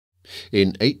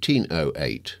In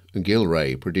 1808,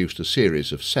 Gillray produced a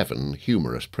series of 7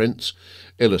 humorous prints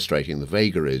illustrating the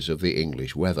vagaries of the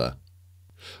English weather.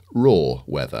 Raw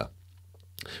Weather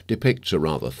depicts a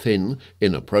rather thin,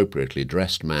 inappropriately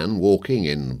dressed man walking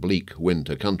in bleak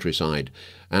winter countryside,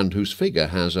 and whose figure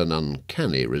has an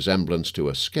uncanny resemblance to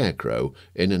a scarecrow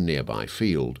in a nearby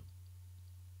field.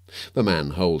 The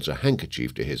man holds a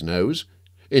handkerchief to his nose,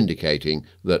 indicating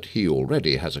that he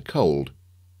already has a cold,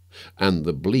 and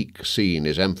the bleak scene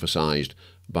is emphasized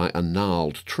by a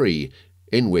gnarled tree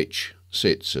in which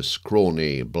sits a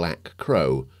scrawny black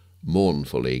crow,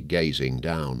 mournfully gazing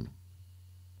down.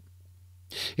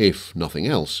 If nothing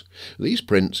else, these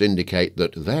prints indicate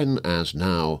that then, as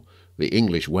now, the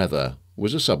English weather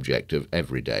was a subject of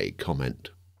everyday comment.